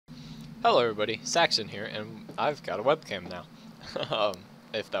Hello everybody, Saxon here, and I've got a webcam now,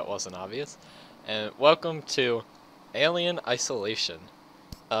 if that wasn't obvious. And welcome to Alien Isolation.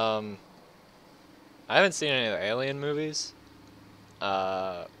 I haven't seen any of the Alien movies.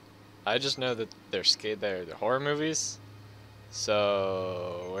 I just know that they're horror movies.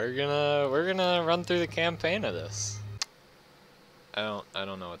 So we're gonna run through the campaign of this. I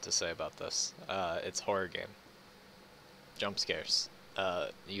don't know what to say about this. It's a horror game. Jump scares.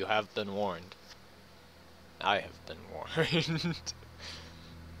 You have been warned. I have been warned.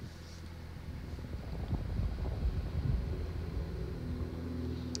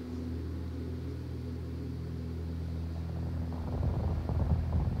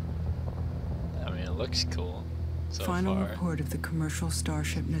 I mean, it looks cool so Final far. report of the commercial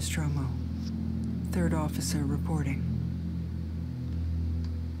starship Nostromo. Third officer reporting.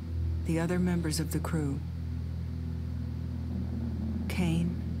 The other members of the crew: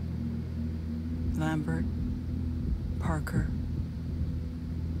 Kane, Lambert, Parker,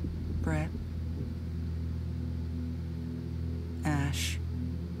 Brett, Ash,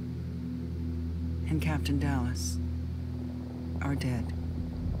 and Captain Dallas are dead.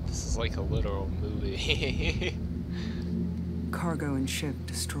 This is like a literal movie. Cargo and ship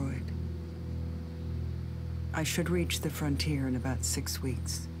destroyed. I should reach the frontier in about 6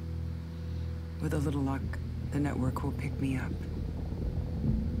 weeks. With a little luck, the network will pick me up.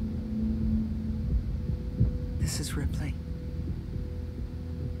 This is Ripley.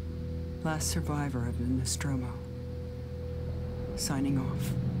 Last survivor of the Nostromo. Signing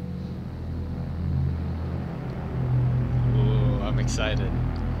off. Ooh, I'm excited.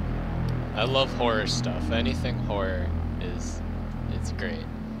 I love horror stuff. Anything horror it's great.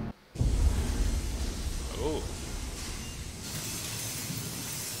 Ooh.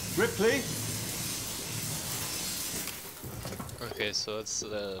 Ripley? Okay, so it's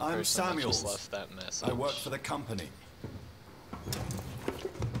the I'm person that just Samuels. left that message. I work for the company.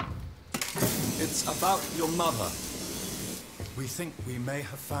 It's about your mother. We think we may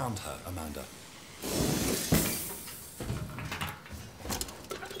have found her, Amanda.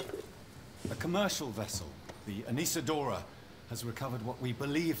 A commercial vessel, the Anisadora, has recovered what we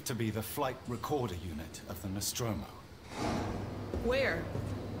believe to be the flight recorder unit of the Nostromo. Where?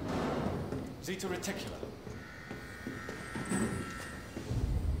 Zeta Reticula.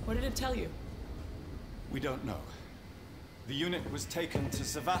 What did it tell you? We don't know. The unit was taken to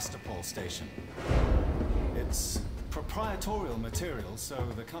Sevastopol station. It's proprietorial material, so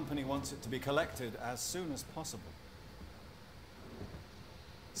the company wants it to be collected as soon as possible.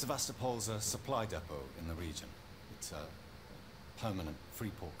 Sevastopol's a supply depot in the region. It's a permanent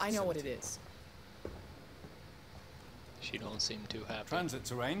free port I know what it facility. is. She don't seem too happy.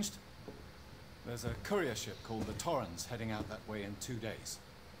 Transit's arranged. There's a courier ship called the Torrens heading out that way in 2 days.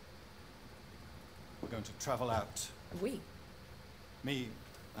 We're going to travel out. We? Me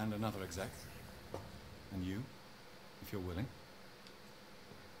and another exec. And you, if you're willing.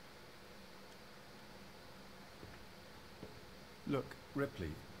 Look,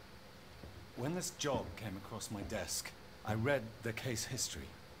 Ripley, when this job came across my desk, I read the case history.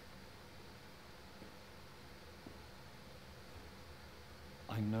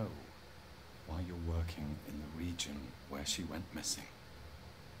 I know why you're working in the region where she went missing.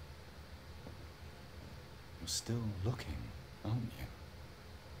 You're still looking, aren't you?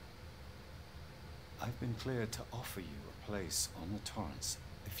 I've been cleared to offer you a place on the Torrens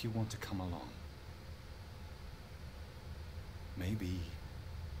if you want to come along. Maybe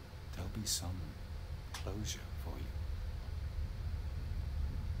there'll be some closure for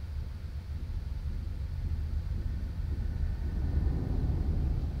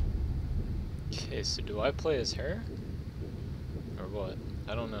you. Okay, so do I play as her? Or what?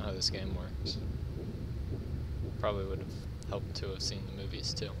 I don't know how this game works. Probably would have helped to have seen the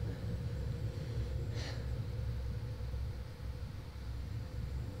movies too.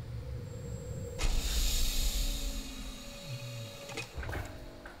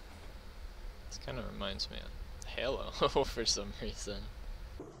 This kind of reminds me of Halo for some reason.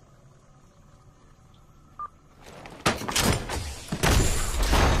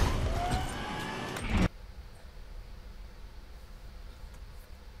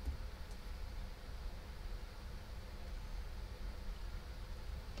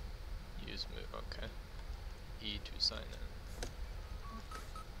 Use move, okay. E to sign in.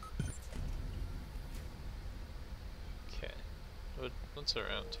 Okay. What's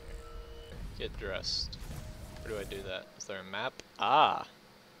around here? Get dressed. Where do I do that? Is there a map? Ah!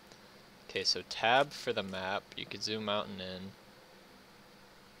 Okay, so tab for the map. You could zoom out and in.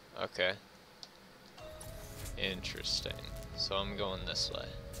 Okay. Interesting. So I'm going this way.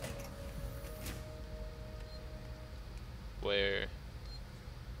 Where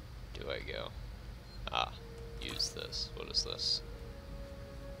do I go? Ah, use this. What is this?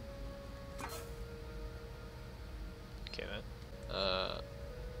 Okay, man.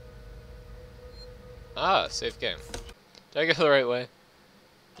 Ah, save game. Did I go the right way?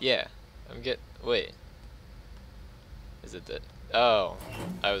 Yeah. Wait. Is it that? Oh,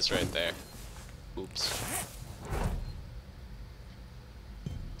 I was right there. Oops.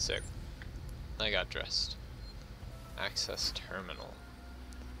 Sick. I got dressed. Access terminal.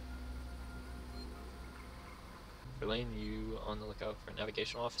 Verlaine, you on the lookout for a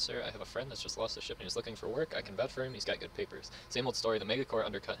navigational officer? I have a friend that's just lost his ship and he's looking for work. I can vouch for him. He's got good papers. Same old story. The Megacorp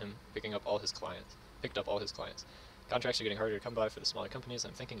undercut him, picked up all his clients. Contracts are getting harder to come by for the smaller companies.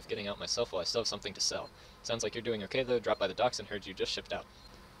 I'm thinking of getting out myself while I still have something to sell. Sounds like you're doing okay though. Dropped by the docks and heard you just shipped out.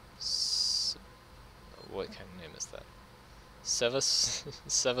 What kind of name is that?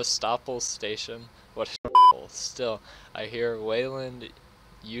 Sevastopol Station? What a still, I hear Wayland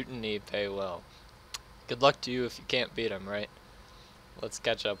Utiny pay well. Good luck to you if you can't beat him, right? Let's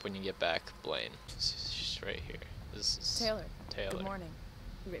catch up when you get back, Blaine. She's right here. This is Taylor. Taylor. Good morning.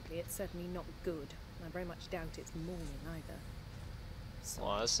 Ripley, it's certainly not good. I very much doubt it's morning either. So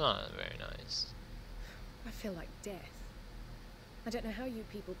Well, that's not very nice. I feel like death. I don't know how you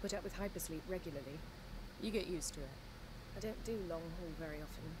people put up with hypersleep regularly. You get used to it. I don't do long haul very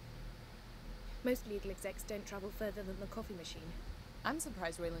often. Most legal execs don't travel further than the coffee machine. I'm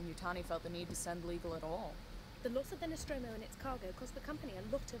surprised Wayland Yutani felt the need to send legal at all. The loss of the Nostromo and its cargo cost the company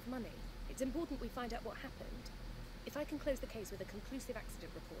a lot of money. It's important we find out what happened. If I can close the case with a conclusive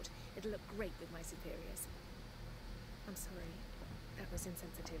accident report, it'll look great with my superiors. I'm sorry. That was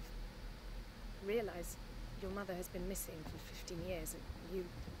insensitive. Realize your mother has been missing for 15 years and you...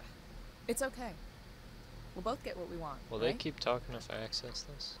 It's okay. We'll both get what we want, Will right? they keep talking if I access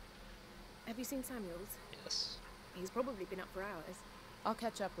this? Have you seen Samuels? Yes. He's probably been up for hours. I'll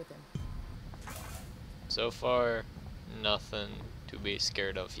catch up with him. So far, nothing to be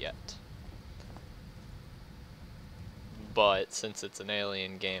scared of yet. But since it's an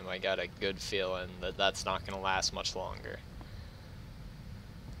alien game, I got a good feeling that that's not going to last much longer.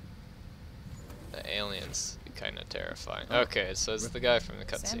 The alien's kind of terrifying. Okay, so it's the guy from the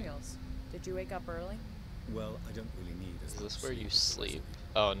cutscene. Samuels, did you wake up early? Well, I don't really need as Is much this where you sleep as sleep?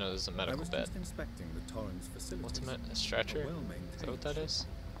 I Oh no, there's a I medical was bed. just inspecting the Torrens facilities. What's a stretcher? well-maintained Is that what that ship. is?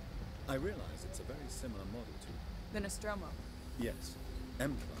 I realize it's a very similar model to... The Nostromo. Yes,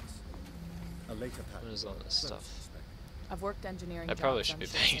 M-Class. A later pattern. What is all this close stuff? spec. I've worked engineering I probably jobs, should I'm be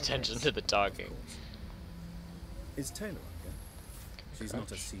sure paying so attention this. to the talking. Is Taylor up yet? She's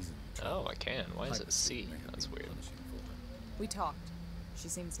not a seasoned Oh, I can. Why is it Hypersleep C? may have That's been weird. punishing for her. We talked. She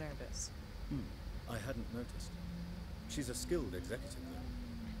seems nervous. I hadn't noticed. She's a skilled executive,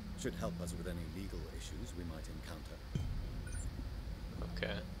 though. Should help us with any legal issues we might encounter.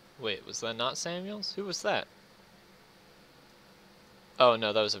 Okay. Wait, was that not Samuels? Who was that? Oh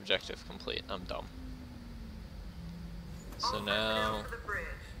no, that was objective complete. I'm dumb. So now... Looks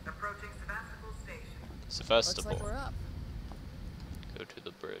like Sevastopol. we're up. Go to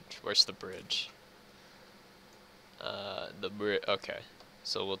the bridge. Where's the bridge? The bridge. Okay.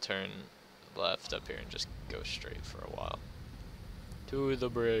 So we'll turn left up here and just go straight for a while. To the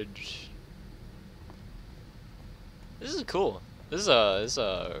bridge. This is cool. This is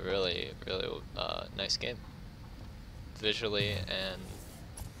a really nice game. Visually and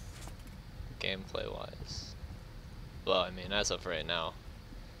gameplay wise. Well, I mean, as of right now,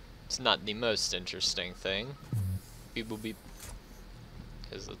 it's not the most interesting thing. Beep boop beep.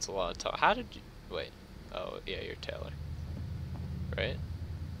 Because it's a lot of talk. How did you... Wait. Oh, yeah, you're Taylor. Right?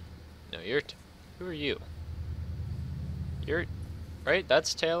 No, you're... Who are you? You're... Right?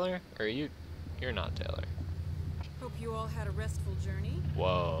 That's Taylor? Or you... You're not Taylor. Hope you all had a restful journey.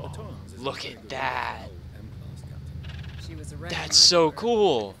 Whoa. The Torrens is a Look very at good that. old M-Class captain. She was a wreck. That's so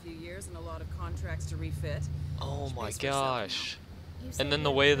cool. A few years and a lot of contracts to refit. Oh She my pays for herself now. gosh. You said And then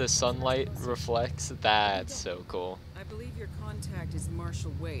the you way had the a sunlight lawsuit. reflects, that's so cool. I believe your contact is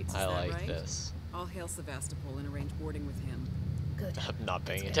Marshall Waits. Is I that like right? this. I'll hail Sevastopol and arrange boarding with him. Good. I'm not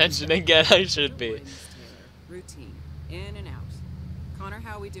paying That's attention good. again, I should Don't be. worry, Miss Taylor. Routine. In and out. Connor,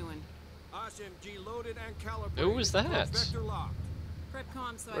 how we doing? SMG loaded and calibrated. Who was that? Approach vector locked. Prep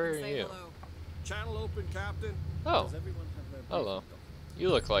comm so Where I are can say you? hello. Channel open, Captain. Oh, Does everyone have their hello. briefing document? You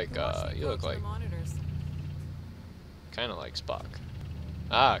look like, Watch you look approach like, the monitors. kinda like Spock.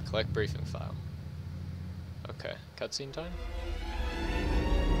 Ah, collect briefing file. Okay, cutscene time?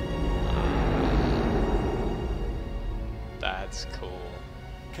 That's cool.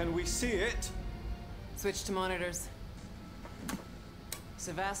 Can we see it? Switch to monitors.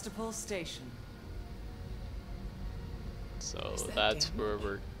 Sevastopol Station. So that's where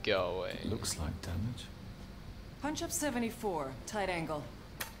we're going. Looks like damage. Punch up 74, tight angle.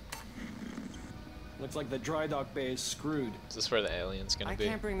 Looks like the dry dock bay is screwed. Is this where the alien's gonna I be?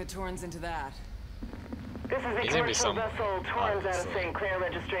 can't bring the Torrens into that. This is a He's gonna be commercial somewhere, vessel, Torrens out of obviously. St. Clair,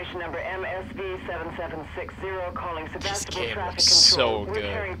 registration number MSV7760, calling This Sebastopol game traffic looks control. so We're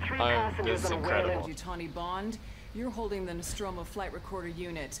good. carrying 3 This passengers is on a incredible. wayland. Tawny Bond, you're holding the Nostromo flight recorder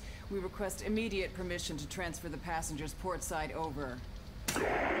unit. We request immediate permission to transfer the passengers port side over.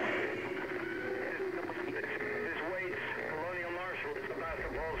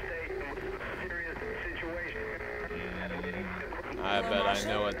 I bet I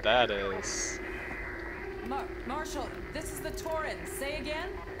know what that is. Marshall, this is the Torrens. Say again?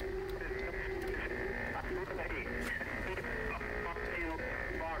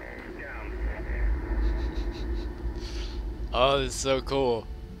 Oh, this is so cool.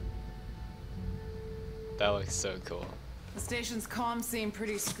 That looks so cool. The station's comms seem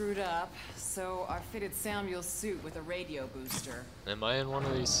pretty screwed up, so I fitted Samuel's suit with a radio booster. Am I in one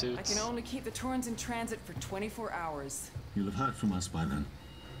of these suits? I can only keep the Torrens in transit for 24 hours. You'll have heard from us by then.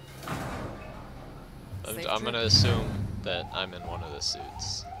 I'm gonna assume that I'm in one of the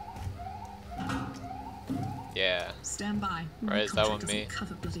suits. Yeah. Stand by. Right, is that one contract me? doesn't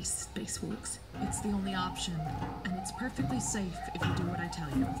cover bloody spacewalks. It's the only option, and it's perfectly safe if you do what I tell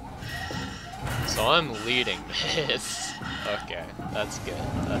you. So I'm leading this. Okay, that's good.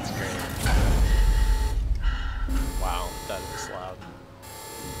 That's great. Wow, that is loud.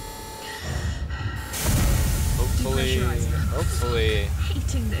 Hopefully,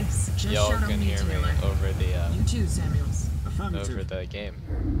 Hating this. Just y'all shout on can me, hear me Taylor. over the You too, Samuels. over the game.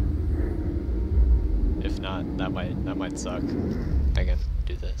 If not, that might suck. I can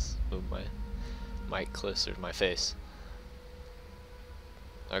do this. Move my mic closer to my face.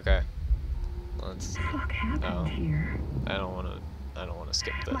 Okay. Let's. What happened here? I don't want to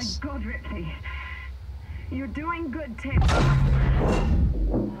skip My this. God, Ripley. You're doing good, Tim.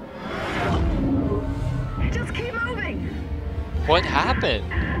 Just keep moving. What happened?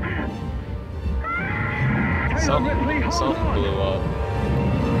 Something blew up.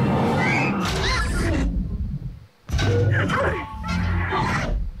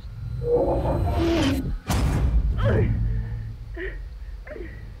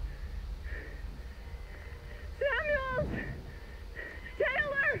 Samuels!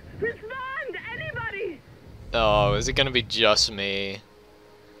 Taylor! Respond! Anybody! Oh, is it gonna be just me?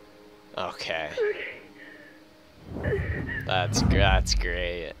 Okay. That's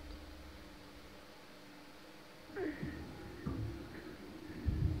great.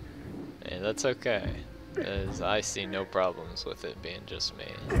 Hey, that's okay, as I see no problems with it being just me.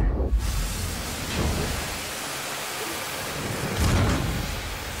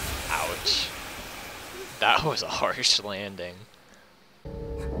 Ouch. That was a harsh landing.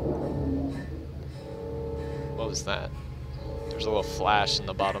 What was that? There's a little flash in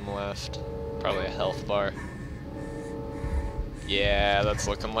the bottom left. Probably a health bar. Yeah, that's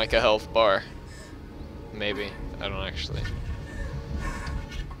looking like a health bar. Maybe. I don't actually.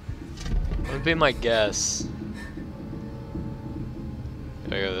 What would be my guess?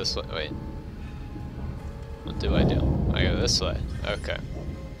 Do I go this way? Wait. What do? I go this way. Okay.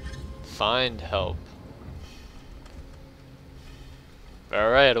 Find help.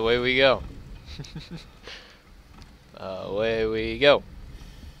 Alright, away we go. Away we go.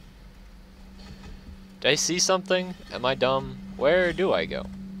 Did I see something? Am I dumb? Where do I go?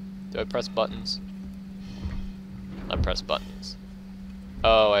 Do I press buttons? I press buttons.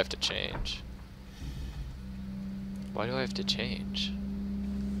 Oh, I have to change. Why do I have to change?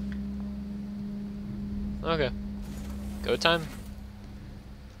 Okay. Go time.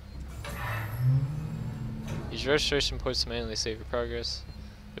 Use registration points to manually save your progress.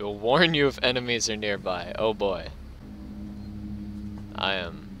 It will warn you if enemies are nearby. Oh boy. I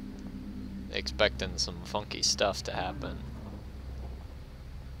am expecting some funky stuff to happen.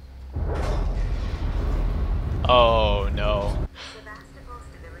 Oh no. Sebastopol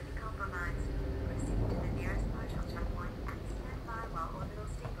stability compromised. Proceed to the nearest partial checkpoint and stand by while orbital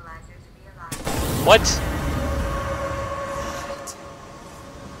stabilizers realign. What?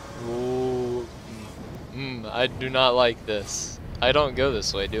 Ooh. I do not like this. I don't go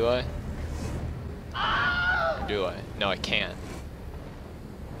this way, do I? Or do I? No, I can't.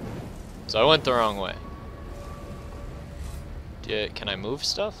 So I went the wrong way. Can I move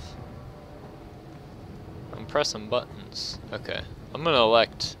stuff? I'm pressing buttons. Okay. I'm gonna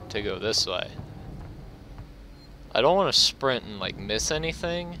elect to go this way. I don't want to sprint and like miss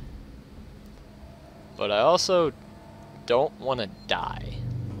anything. But I also don't want to die.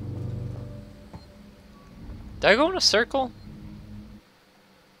 Did I go in a circle?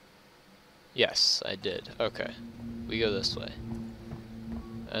 Yes, I did. Okay. We go this way.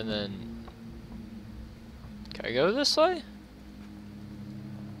 And then... Can I go this way?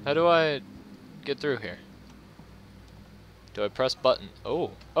 How do I get through here? Do I press button?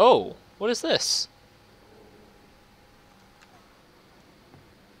 Oh. Oh! What is this?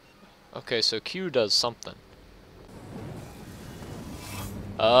 Okay, so Q does something.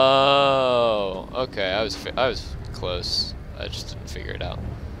 Oh, okay. I was close. I just didn't figure it out.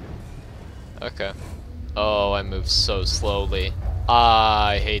 Okay. Oh, I move so slowly.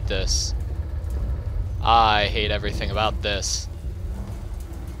 I hate this. I hate everything about this.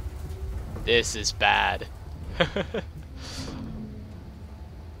 This is bad.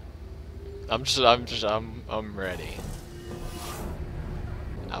 I'm ready.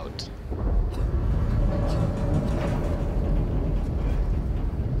 Out.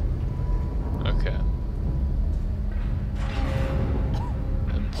 Okay.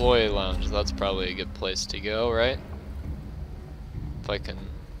 Employee lounge, that's probably a good place to go, right? If I can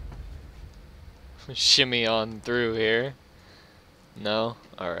shimmy on through here. No?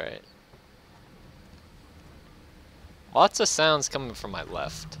 Alright. Lots of sounds coming from my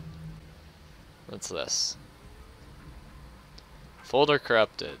left. What's this? Folder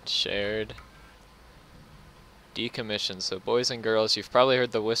corrupted. Shared. Decommissioned. So boys and girls, you've probably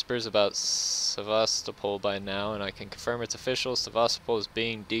heard the whispers about Sevastopol by now, and I can confirm it's official. Sevastopol is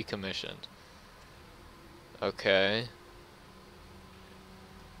being decommissioned. Okay.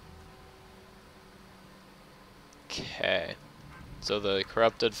 Okay. So the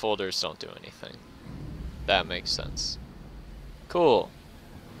corrupted folders don't do anything. That makes sense. Cool.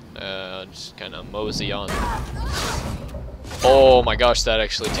 Just kind of mosey on. Oh my gosh, that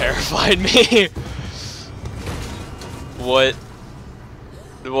actually terrified me. What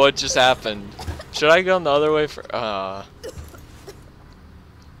just happened? Should I go the other way for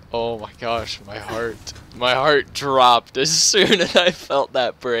oh my gosh, my heart dropped as soon as I felt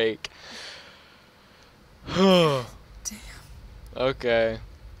that break. Damn. Okay.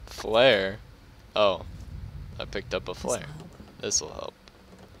 Flare. Oh. I picked up a flare. This'll help.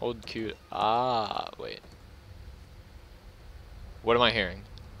 Hold Q. Ah, wait. What am I hearing?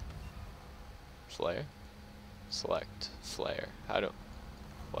 Flare? Select. Flare. How do...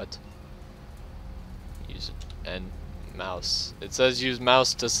 What? Use it. And mouse. It says use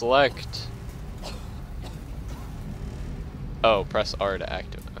mouse to select. Oh, press R to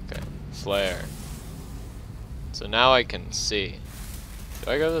activate. Okay. Flare. So now I can see.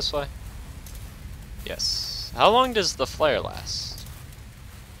 Do I go this way? Yes. How long does the flare last?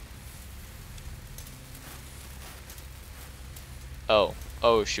 Oh.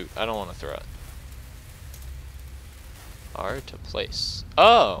 Oh shoot. I don't want to throw it. R to place.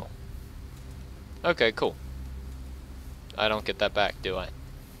 Oh! Okay, cool. I don't get that back, do I?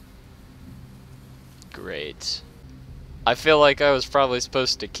 Great. I feel like I was probably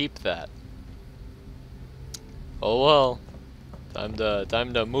supposed to keep that. Oh well.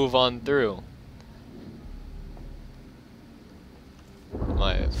 Time to move on through. Am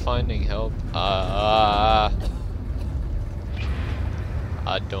I finding help? I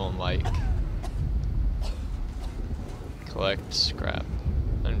don't like. Collect scrap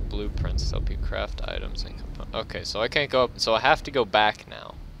and blueprints help you craft items and components. Okay, so I can't go up, so I have to go back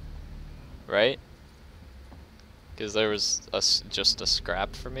now, right? Because there was just a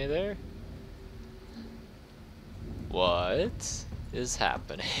scrap for me there. What is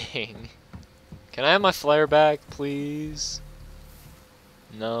happening? Can I have my flare back, please?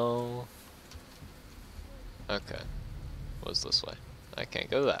 No. Okay. What's this way? I can't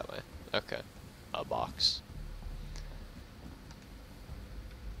go that way. Okay. A box.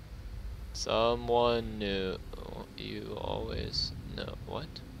 Someone knew. You always know. What?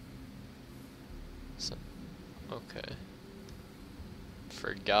 Okay.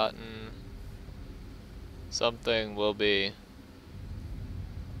 Forgotten. Something will be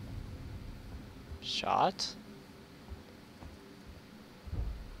shot?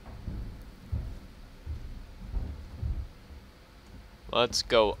 Let's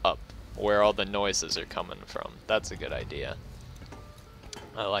go up, where all the noises are coming from. That's a good idea.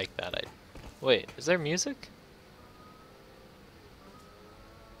 I like that. Wait, is there music?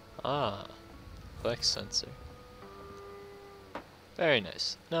 Ah, flex sensor. Very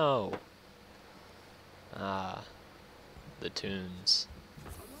nice. No. Ah, the tunes.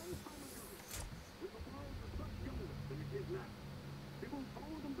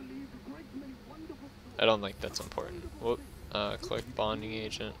 I don't think that's important. Whoop. Collect bonding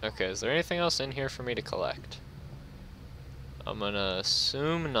agent. Okay, is there anything else in here for me to collect? I'm gonna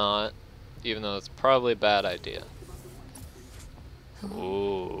assume not, even though it's probably a bad idea.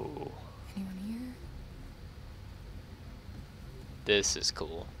 Ooh. Anyone This is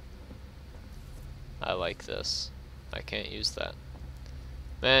cool. I like this. I can't use that.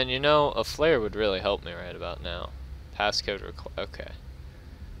 Man, you know, a flare would really help me right about now. Passcode okay.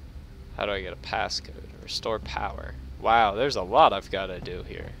 How do I get a passcode? Restore power. Wow, there's a lot I've got to do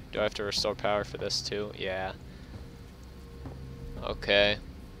here. Do I have to restore power for this too? Yeah. Okay.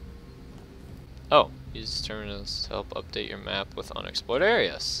 Oh, use terminals to help update your map with unexplored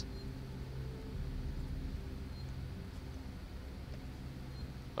areas.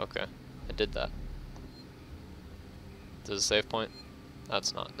 Okay, I did that. Is this a save point?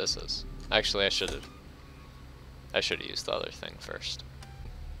 That's not. This is. Actually, I should have used the other thing first.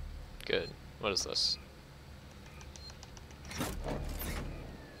 Good. What is this?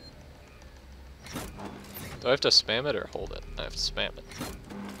 Do I have to spam it or hold it? I have to spam it.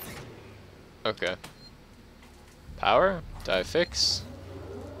 Okay. Power? Did I fix?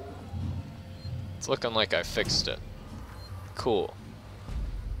 It's looking like I fixed it. Cool.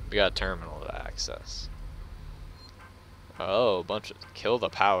 We got a terminal to access. Oh, a bunch of... Kill the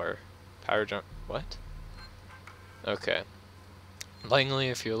power. Power jump... What? Okay. Langley,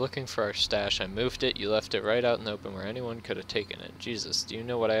 if you're looking for our stash, I moved it. You left it right out in the open where anyone could have taken it. Jesus, do you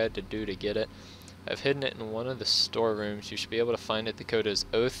know what I had to do to get it? I've hidden it in one of the storerooms. You should be able to find it. The code is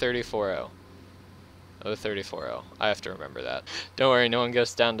 0340. 0340. I have to remember that. Don't worry, no one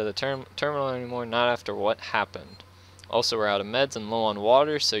goes down to the terminal anymore, not after what happened. Also, we're out of meds and low on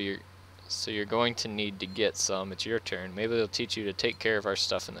water, so you're going to need to get some. It's your turn. Maybe they'll teach you to take care of our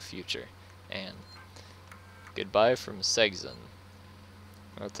stuff in the future. And goodbye from Saxon.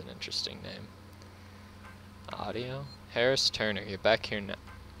 That's an interesting name. Audio? Harris Turner, you're back here now.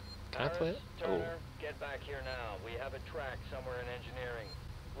 Can I play it? Turner, get back here now. We have a track somewhere in engineering.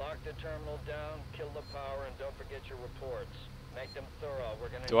 Lock the terminal down, kill the power, and don't forget your reports. Make them thorough. We're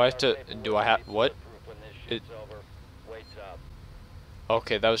gonna do I have what?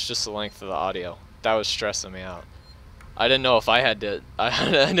 Okay, that was just the length of the audio. That was stressing me out. I didn't know if I had to I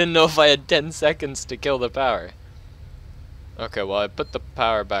didn't know if I had 10 seconds to kill the power. Okay, well, I put the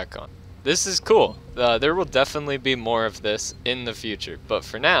power back on. This is cool. There will definitely be more of this in the future. But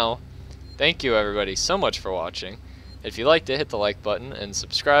for now, thank you everybody so much for watching. If you liked it, hit the like button and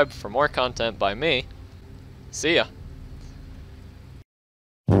subscribe for more content by me. See ya.